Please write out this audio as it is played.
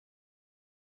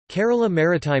Kerala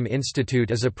Maritime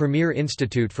Institute is a premier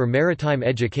institute for maritime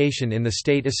education in the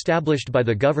state established by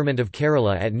the Government of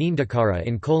Kerala at Neendakara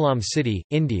in Kollam city,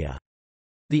 India.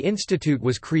 The institute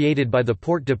was created by the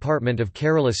Port Department of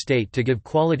Kerala State to give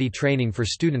quality training for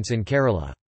students in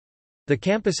Kerala. The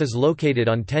campus is located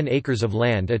on 10 acres of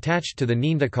land attached to the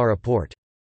Neendakara port.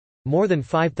 More than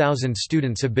 5,000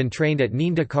 students have been trained at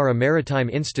Neendakara Maritime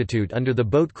Institute under the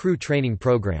boat crew training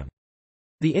program.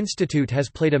 The institute has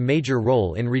played a major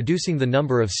role in reducing the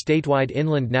number of statewide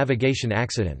inland navigation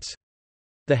accidents.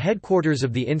 The headquarters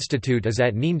of the institute is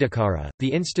at Neendakara.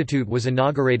 The institute was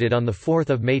inaugurated on 4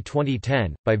 May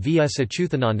 2010, by V.S.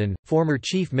 Achuthanandan, former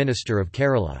Chief Minister of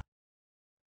Kerala.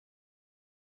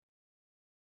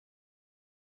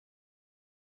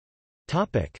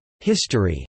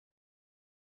 History.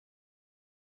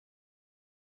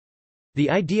 The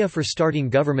idea for starting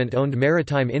government-owned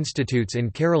maritime institutes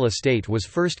in Kerala state was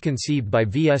first conceived by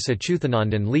V.S.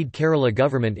 Achuthanandan lead Kerala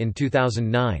government in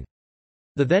 2009.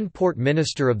 The then Port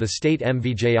Minister of the state M.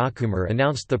 V. Jayakumar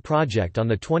announced the project on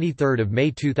 23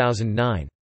 May 2009.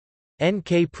 N.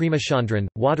 K. Premachandran,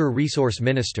 Water Resource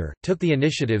Minister, took the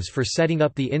initiatives for setting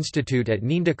up the institute at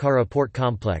Neendakara Port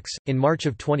Complex. In March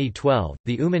of 2012,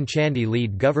 the Oommen Chandy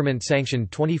lead government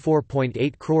sanctioned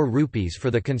 24.8 crore rupees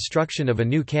for the construction of a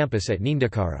new campus at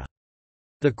Neendakara.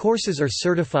 The courses are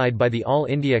certified by the All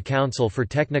India Council for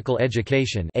Technical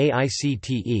Education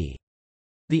 (AICTE).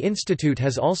 The institute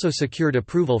has also secured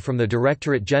approval from the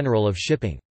Directorate General of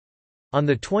Shipping. On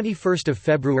 21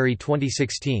 February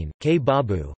 2016, K.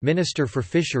 Babu, Minister for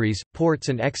Fisheries, Ports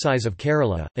and Excise of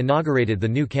Kerala, inaugurated the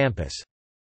new campus.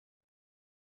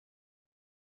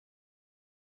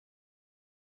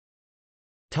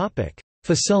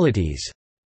 Facilities.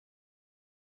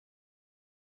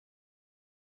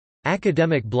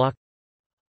 Academic block,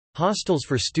 hostels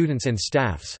for students and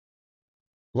staffs,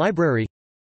 library,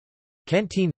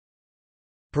 canteen,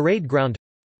 parade ground,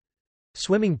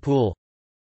 swimming pool,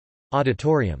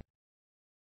 auditorium.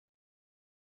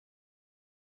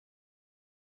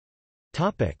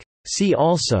 See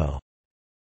also: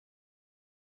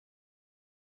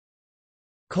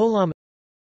 Kollam,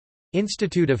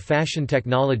 Institute of Fashion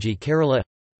Technology Kerala,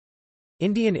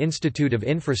 Indian Institute of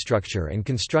Infrastructure and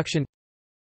Construction,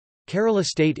 Kerala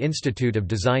State Institute of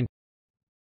Design,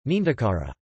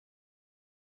 Neendakara.